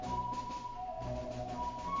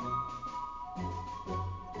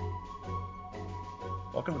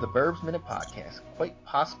Welcome to the Burbs Minute Podcast, quite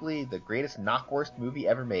possibly the greatest knock-worst movie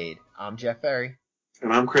ever made. I'm Jeff Ferry.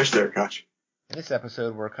 And I'm Chris Derkach. In this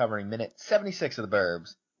episode, we're covering minute 76 of the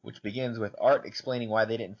Burbs, which begins with Art explaining why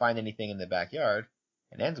they didn't find anything in the backyard,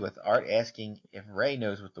 and ends with Art asking if Ray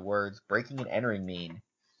knows what the words breaking and entering mean.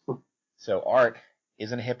 So Art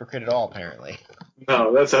isn't a hypocrite at all, apparently.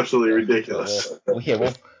 No, that's absolutely ridiculous. We'll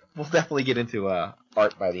definitely get into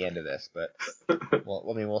Art by the end of this, but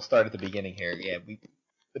we'll start at the beginning here. Yeah,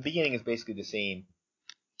 the beginning is basically the same.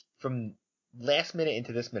 From last minute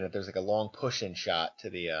into this minute, there's like a long push-in shot to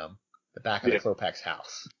the back of the Klopak's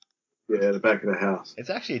house. Yeah, the back of the house. It's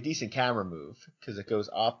actually a decent camera move because it goes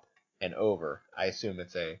up and over. I assume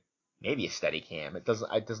it's maybe a steady cam. It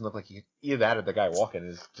doesn't look like either that or the guy walking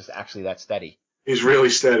is just actually that steady. He's really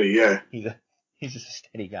steady, yeah. He's just a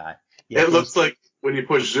steady guy. Yeah, it looks like when you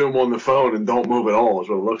push zoom on the phone and don't move at all is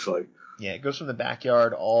what it looks like. Yeah, it goes from the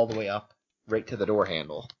backyard all the way up right to the door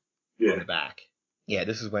handle on the back. Yeah,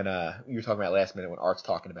 this is when you were talking about last minute when Art's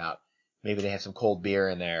talking about maybe they had some cold beer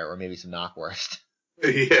in there or maybe some knockwurst.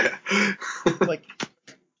 Yeah.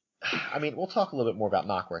 I mean, we'll talk a little bit more about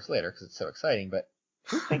knockwurst later because it's so exciting, but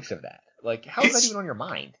who thinks of that? Like, how is that even on your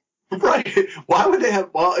mind? Right. Why would they have,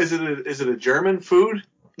 is it a German food,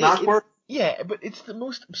 knockwurst? Yeah, but it's the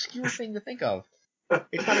most obscure thing to think of.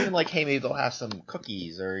 It's not even like, hey, maybe they'll have some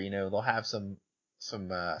cookies or, they'll have some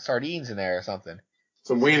sardines in there or something.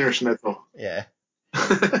 Some Wiener Schnitzel. Yeah.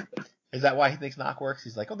 Is that why he thinks knockwurst?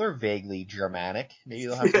 He's like, oh, they're vaguely Germanic. Maybe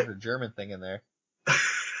they'll have a German thing in there.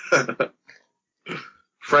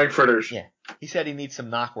 Frankfurters. Yeah. He said he needs some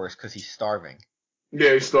knockwurst because he's starving.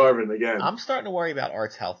 Yeah, he's starving again. I'm starting to worry about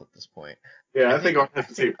Art's health at this point. Yeah, I think Art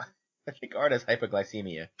has tape. I think Art has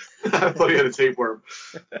hypoglycemia. I thought he had a tapeworm.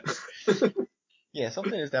 Yeah,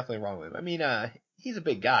 something is definitely wrong with him. I mean, he's a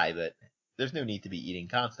big guy, but there's no need to be eating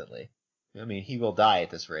constantly. I mean, he will die at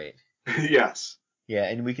this rate. Yes. Yeah,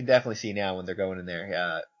 and we can definitely see now when they're going in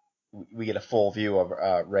there, we get a full view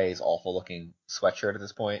of Ray's awful-looking sweatshirt at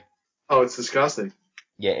this point. Oh, it's disgusting.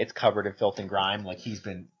 Yeah, it's covered in filth and grime, like he's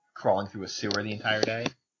been crawling through a sewer the entire day.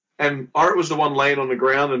 And Art was the one laying on the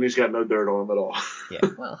ground, and he's got no dirt on him at all. Yeah,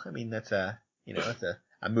 well, I mean, that's a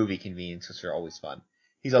movie convenience, which are always fun.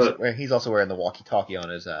 He's also wearing the walkie-talkie on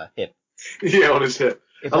his hip. Yeah, on his hip.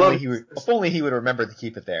 If only he would remember to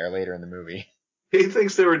keep it there later in the movie. He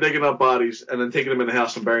thinks they were digging up bodies and then taking them in the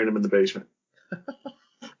house and burying them in the basement.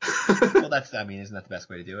 Well, isn't that the best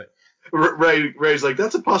way to do it? Ray's like,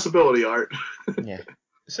 that's a possibility, Art. Yeah.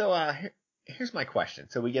 So here's my question.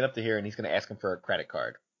 So we get up to here and he's going to ask him for a credit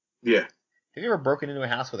card. Yeah. Have you ever broken into a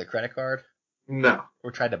house with a credit card? No.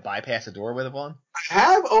 Or tried to bypass a door with one? I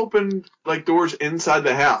have opened doors inside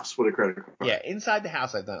the house with a credit card. Yeah, inside the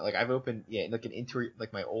house I've done it. Like I've opened like an interior,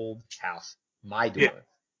 like my old house, my door,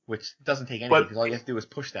 which doesn't take anything because all you have to do is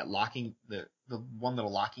push that locking the one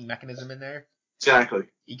little locking mechanism in there. Exactly.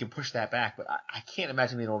 You can push that back, but I can't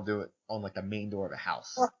imagine being able to do it on like the main door of a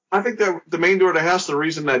house. I think that the main door of the house, the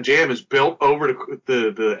reason that jam is built over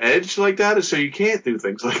the edge like that is so you can't do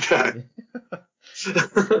things like that.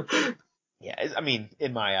 Yeah, I mean,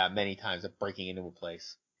 in my many times of breaking into a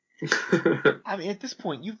place. I mean, at this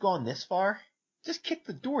point, you've gone this far. Just kick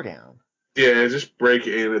the door down. Yeah, just break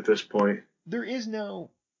in at this point.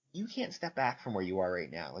 You can't step back from where you are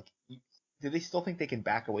right now. Like, do they still think they can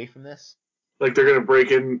back away from this? Like they're going to break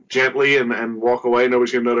in gently and walk away,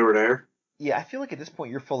 nobody's going to know they were there? Yeah, I feel like at this point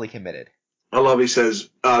you're fully committed. I love he says,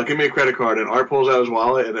 give me a credit card, and Art pulls out his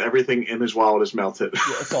wallet, and everything in his wallet is melted.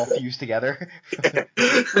 Yeah, it's all fused together.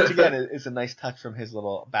 Which again is a nice touch from his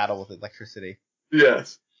little battle with electricity.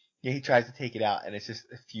 Yes. Yeah, he tries to take it out, and it's just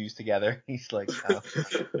fused together. He's like, oh,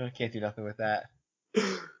 I can't do nothing with that.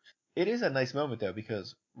 It is a nice moment, though,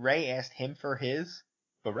 because Ray asked him for his,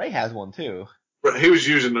 but Ray has one, too. He was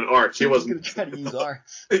using an Art's. He wasn't going to try to use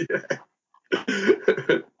Art's.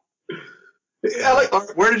 I like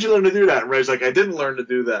Art. Where did you learn to do that? And Ray's like, I didn't learn to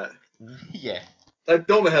do that. Yeah. I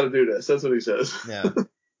don't know how to do this. That's what he says. No.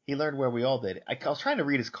 He learned where we all did. I was trying to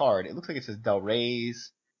read his card. It looks like it says Del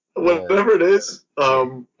Rey's. Whatever it is,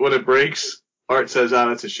 when it breaks, Art says,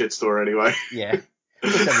 that's a shit store anyway. Yeah. I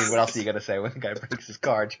mean, what else are you going to say when the guy breaks his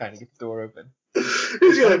card trying to get the door open?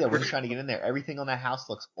 We're just trying to get in there. Everything on that house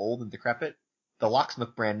looks old and decrepit. The locks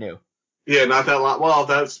look brand new. Yeah, not that lot. Well,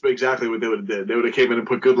 that's exactly what they would have did. They would have came in and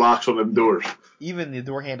put good locks on them doors. Even the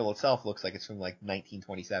door handle itself looks like it's from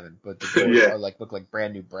 1927, but the doors look like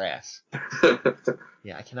brand new brass.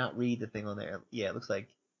 Yeah, I cannot read the thing on there. Yeah, it looks like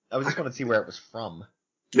I was just going to see where it was from.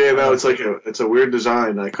 Yeah, no, it's a weird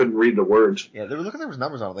design. I couldn't read the words. Yeah, there was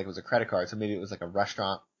numbers on it, like it was a credit card, so maybe it was like a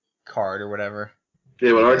restaurant card or whatever.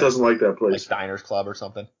 Yeah, but Art doesn't like that place. Like Diners Club or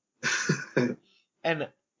something. And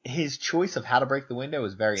his choice of how to break the window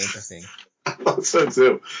is very interesting. I thought so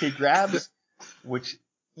too. He grabs, which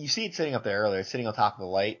you see it sitting up there earlier, it's sitting on top of the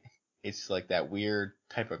light. It's like that weird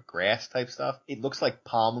type of grass type stuff. It looks like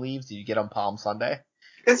palm leaves that you get on Palm Sunday.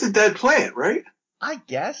 It's a dead plant, right? I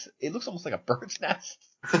guess. It looks almost like a bird's nest.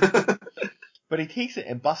 But he takes it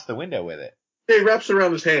and busts the window with it. Yeah, he wraps it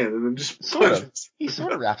around his hand and then just Sort of. He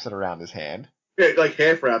sort of wraps it around his hand. Yeah, like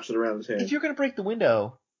half wraps it around his hand. If you're going to break the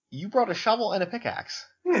window, you brought a shovel and a pickaxe.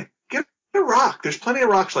 Yeah, get a rock. There's plenty of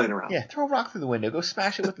rocks laying around. Yeah, throw a rock through the window. Go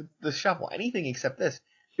smash it with the shovel. Anything except this.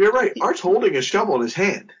 You're right. Art's holding a shovel in his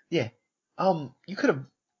hand. Yeah. You could have...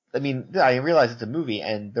 I mean, I realize it's a movie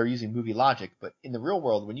and they're using movie logic, but in the real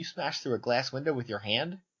world, when you smash through a glass window with your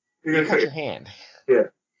hand, you cut your hand. Yeah.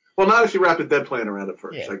 Well, not if you wrap a dead plant around it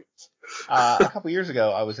first. Yeah. A couple years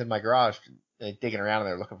ago, I was in my garage digging around in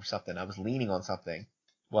there looking for something. I was leaning on something.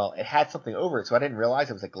 Well, it had something over it, so I didn't realize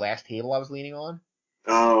it was a glass table I was leaning on.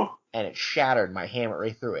 Oh. And it shattered. My hand went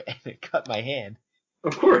right through it, and it cut my hand.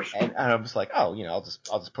 Of course. And I'm just like, oh, I'll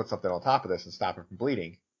just put something on top of this and stop it from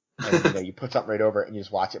bleeding. And you put something right over it, and you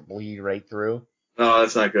just watch it bleed right through. Oh,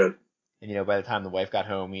 that's not good. And by the time the wife got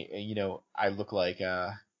home, I look like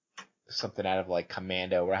something out of like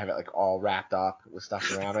Commando, where I have it like all wrapped up with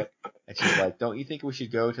stuff around it. And she's like, "Don't you think we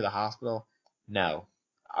should go to the hospital?" No,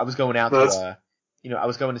 I was going out to I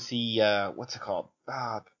was going to see what's it called?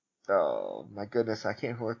 Oh my goodness, I can't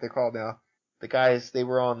remember what they're called now. The guys, they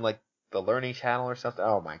were on like the Learning Channel or something.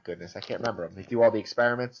 Oh my goodness, I can't remember them. They do all the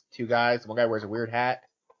experiments. Two guys, one guy wears a weird hat.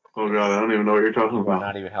 Oh god, I don't even know what you're talking about. You're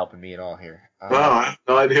not even helping me at all here. No, I have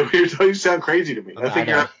no idea what you're talking. You sound crazy to me. I think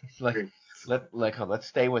you're let's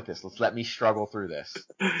stay with this. Let me struggle through this.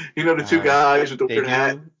 The two guys with the weird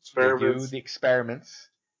hat experiments. They do the experiments.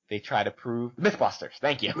 They try to prove Mythbusters.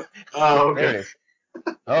 Thank you. Oh, okay. There it is.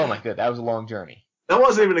 Oh my god, that was a long journey. That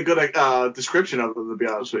wasn't even a good description of them, to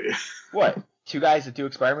be honest with you. What? Two guys that do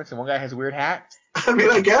experiments and one guy has a weird hat? I mean,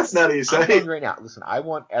 I guess now that you say I'm telling you right now. Listen, I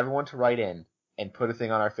want everyone to write in and put a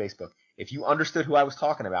thing on our Facebook. If you understood who I was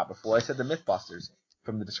talking about before I said the Mythbusters,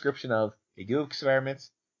 from the description of they do experiments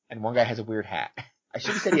and one guy has a weird hat. I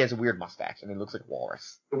should have said he has a weird mustache and he looks like a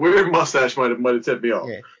walrus. The weird mustache might have tipped me off.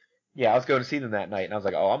 Yeah, I was going to see them that night and I was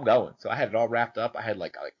like, oh, I'm going. So I had it all wrapped up. I had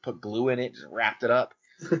like put glue in it, just wrapped it up.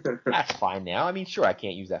 That's fine now. I mean, sure, I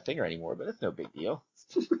can't use that finger anymore, but it's no big deal.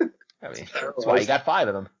 I mean, that's why you got 5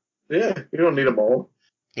 of them. Yeah, you don't need them all.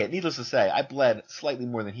 Yeah, needless to say, I bled slightly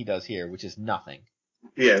more than he does here, which is nothing.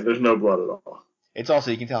 Yeah, there's no blood at all. It's also,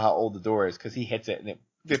 you can tell how old the door is, because he hits it, and it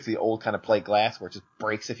fits the old kind of plate glass, where it just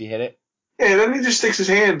breaks if you hit it. Yeah, and then he just sticks his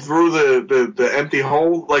hand through the empty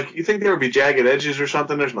hole. Like, you think there would be jagged edges or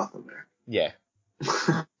something? There's nothing there. Yeah.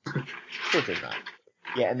 Of course there's not.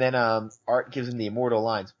 Yeah, and then Art gives him the immortal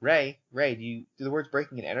lines. Ray, do the words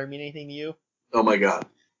breaking and entering mean anything to you? Oh my god.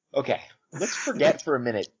 Okay, let's forget for a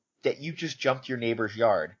minute that you just jumped your neighbor's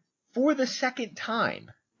yard for the second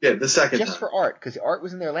time. Yeah, the second time. Just for Art, because Art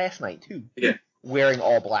was in there last night, too. Yeah. Wearing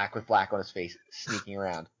all black with black on his face, sneaking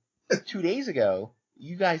around. 2 days ago,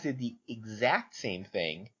 you guys did the exact same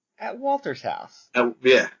thing at Walter's house.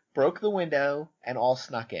 Yeah. Broke the window and all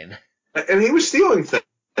snuck in. And he was stealing things.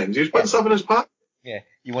 He was putting stuff in his pocket. Yeah.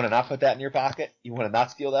 You want to not put that in your pocket? You want to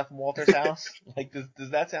not steal that from Walter's house? Like,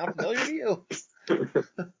 does that sound familiar to you?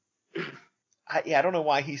 I don't know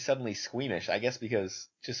why he's suddenly squeamish. I guess because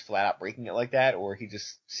just flat out breaking it like that, or he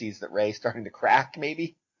just sees that Ray's starting to crack,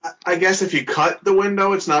 maybe? I guess if you cut the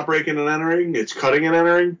window, it's not breaking and entering. It's cutting and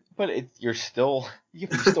entering. But you still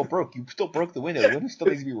broke. You still broke the window. The window still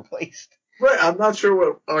needs to be replaced. Right, I'm not sure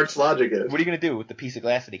what Art's logic is. What are you going to do with the piece of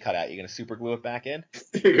glass that he cut out? You're going to super glue it back in?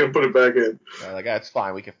 You're going to put it back in. It's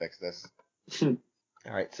fine. We can fix this. All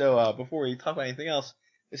right, so before we talk about anything else,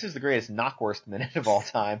 this is the greatest Knockwurst minute of all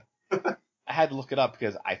time. I had to look it up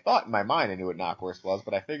because I thought in my mind I knew what Knockwurst was,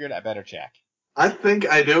 but I figured I better check. I think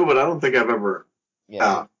I do, but I don't think I've ever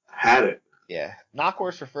had it. Yeah.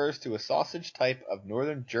 Knockwurst refers to a sausage type of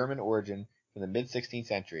northern German origin from the mid-16th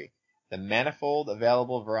century. The manifold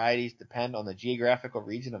available varieties depend on the geographical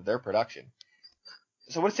region of their production.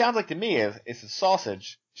 So what it sounds like to me is it's a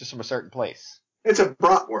sausage just from a certain place. It's a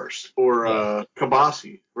bratwurst or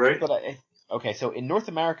kielbasa, right? But okay, so in North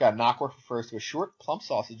America, Knockwurst refers to a short, plump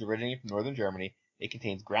sausage originating from northern Germany. It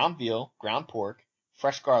contains ground veal, ground pork,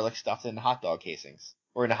 fresh garlic stuffed into hot dog casings.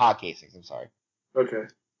 Or into hog casings, I'm sorry. Okay.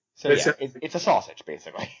 So it's a sausage,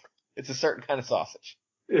 basically. It's a certain kind of sausage.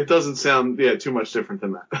 It doesn't sound, too much different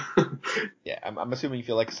than that. Yeah, I'm assuming if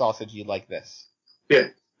you like sausage, you like this. Yeah,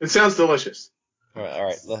 it sounds delicious. All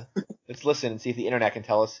right. Let's listen and see if the internet can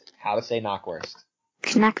tell us how to say Knockwurst.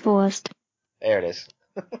 Knackwurst. There it is.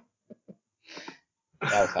 That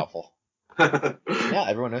was helpful. Now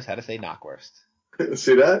everyone knows how to say knockwurst.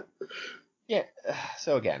 See that? Yeah.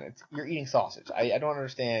 So again, you're eating sausage. I don't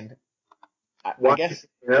understand. I Why guess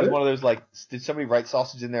you it have was it? one of those like, did somebody write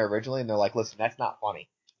sausage in there originally? And they're like, listen, that's not funny.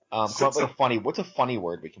 Come up with what's a funny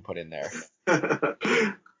word we can put in there? And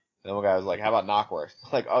then one guy was like, how about knockwurst?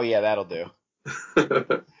 Like, oh yeah, that'll do.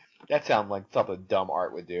 That sounds like something dumb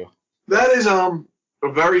Art would do. That is a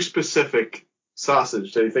very specific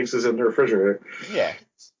sausage that he thinks is in the refrigerator. Yeah.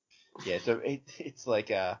 Yeah, so it's like,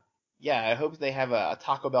 yeah, I hope they have a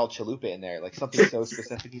Taco Bell chalupa in there, like something so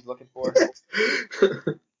specific he's looking for.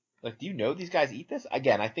 Like, do you know these guys eat this?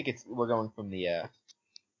 Again, I think we're going from the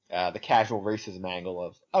casual racism angle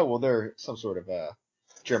of, oh, well, they're some sort of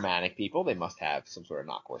Germanic people. They must have some sort of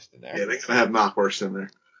knockwurst in there. Yeah, they're gonna have knockwurst in there.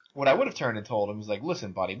 What I would have turned and told him was like,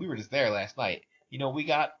 listen, buddy, we were just there last night. You know, we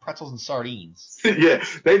got pretzels and sardines. Yeah,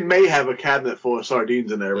 they may have a cabinet full of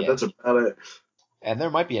sardines in there, but Yeah. that's about it. And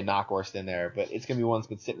there might be a knockwurst in there, but it's going to be one that's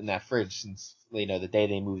been sitting in that fridge since, the day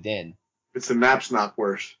they moved in. It's the Naps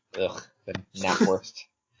knockwurst. Ugh, the knockwurst.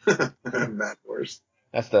 Knockwurst.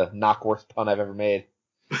 That's the knockwurst pun I've ever made.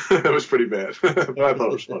 That was pretty bad, but I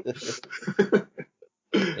thought it was fun.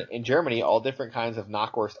 In Germany, all different kinds of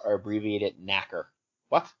knockwurst are abbreviated knacker.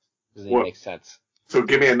 What? Doesn't even make sense. So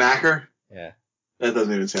give me a knacker? Yeah. That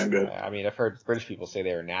doesn't even sound good. I mean, I've heard British people say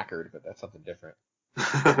they were knackered, but that's something different.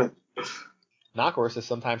 Knockwurst is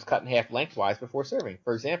sometimes cut in half lengthwise before serving.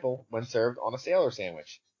 For example, when served on a sailor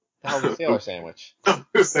sandwich. The hell is a sailor sandwich? I was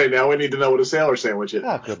gonna say, now we need to know what a sailor sandwich is.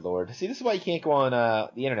 Oh, good lord. See, this is why you can't go on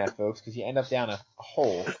the internet, folks, because you end up down a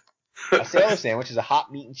hole. A sailor sandwich is a hot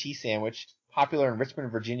meat and cheese sandwich popular in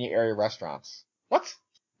Richmond, Virginia area restaurants. What?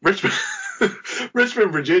 Richmond,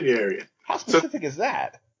 Virginia area. How specific is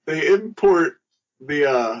that? They import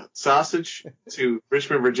the sausage to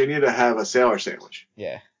Richmond, Virginia to have a sailor sandwich.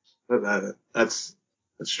 Yeah. That's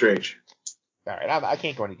strange. All right, I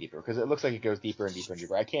can't go any deeper because it looks like it goes deeper and deeper and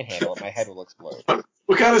deeper. I can't handle it. My head will explode.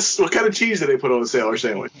 What kind of cheese do they put on a sailor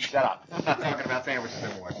sandwich? Shut up. I'm not talking about sandwiches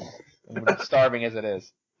anymore. I'm starving as it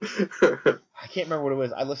is. I can't remember what it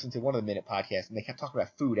was. I listened to one of the Minute podcasts, and they kept talking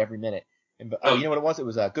about food every minute. And you know what it was? It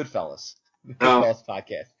was Goodfellas. The Goodfellas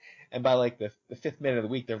podcast. And by like the fifth minute of the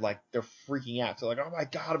week, they're freaking out. So like, oh my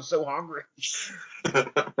god, I'm so hungry.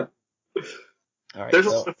 All right. There's a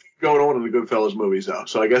lot of food going on in the Goodfellas movies, though,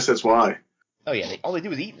 so I guess that's why. Oh yeah, all they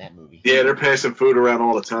do is eat in that movie. Yeah, they're passing food around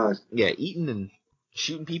all the time. Yeah, eating and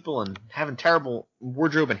shooting people and having terrible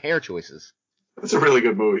wardrobe and hair choices. That's a really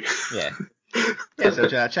good movie. Yeah. Yeah,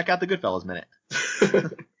 so check out the Goodfellas Minute.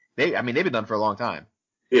 They've been done for a long time.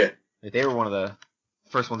 Yeah. They were one of the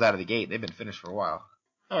first ones out of the gate. They've been finished for a while.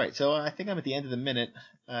 All right, so I think I'm at the end of the minute.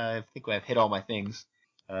 I think I've hit all my things.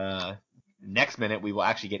 Next minute, we will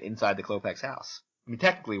actually get inside the Klopex house. I mean,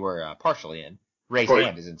 technically, we're partially in. Ray's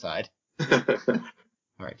hand is inside. All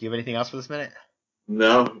right, do you have anything else for this minute?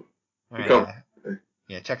 No. All right.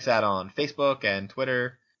 Yeah, check us out on Facebook and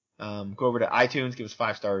Twitter. Go over to iTunes, give us a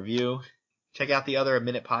 5-star review. Check out the other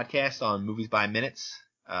Minute podcast on Movies by Minutes.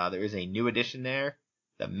 There is a new edition there,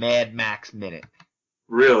 the Mad Max Minute.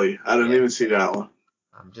 Really? I didn't even see that one.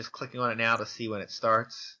 I'm just clicking on it now to see when it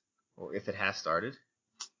starts, or if it has started.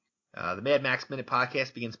 The Mad Max Minute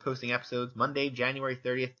podcast begins posting episodes Monday, January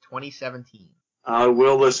 30th, 2017. I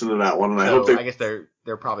will listen to that one, and I guess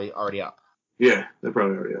they're probably already up. Yeah, they're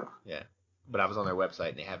probably already up. Yeah, but I was on their website,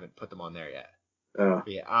 and they haven't put them on there yet. Oh.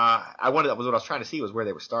 Yeah, what I was trying to see was where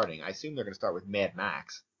they were starting. I assume they're going to start with Mad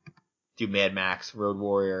Max. Do Mad Max, Road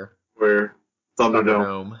Warrior, where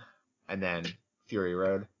Thunderdome, and then Fury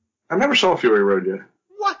Road. I never saw Fury Road yet.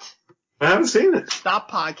 What? I haven't seen it. Stop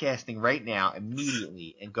podcasting right now,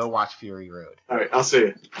 immediately, and go watch Fury Road. All right, I'll see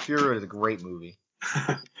it. Fury Road is a great movie.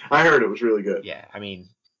 I heard it was really good. Yeah, I mean,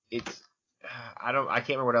 it's. I can't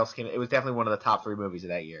remember what else came. It was definitely one of the top 3 movies of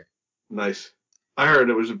that year. Nice. I heard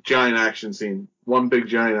it was a giant action scene. One big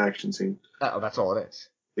giant action scene. Oh, that's all it is.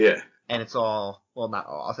 Yeah. And it's all, well, not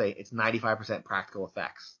all. I'll say it's 95% practical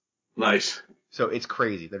effects. Nice. So it's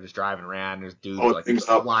crazy. They're just driving around. And there's dudes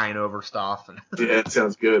flying over stuff. And yeah, it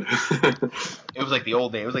sounds good. It was like the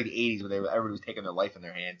old days. It was like the 80s where everybody was taking their life in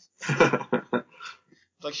their hands.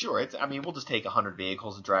 It's like, sure, we'll just take 100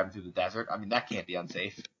 vehicles and drive them through the desert. I mean, that can't be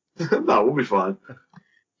unsafe. No, we'll be fine.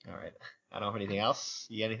 All right. I don't have anything else.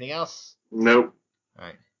 You got anything else? Nope. All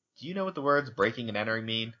right. Do you know what the words breaking and entering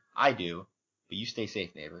mean? I do, but you stay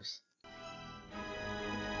safe, neighbors.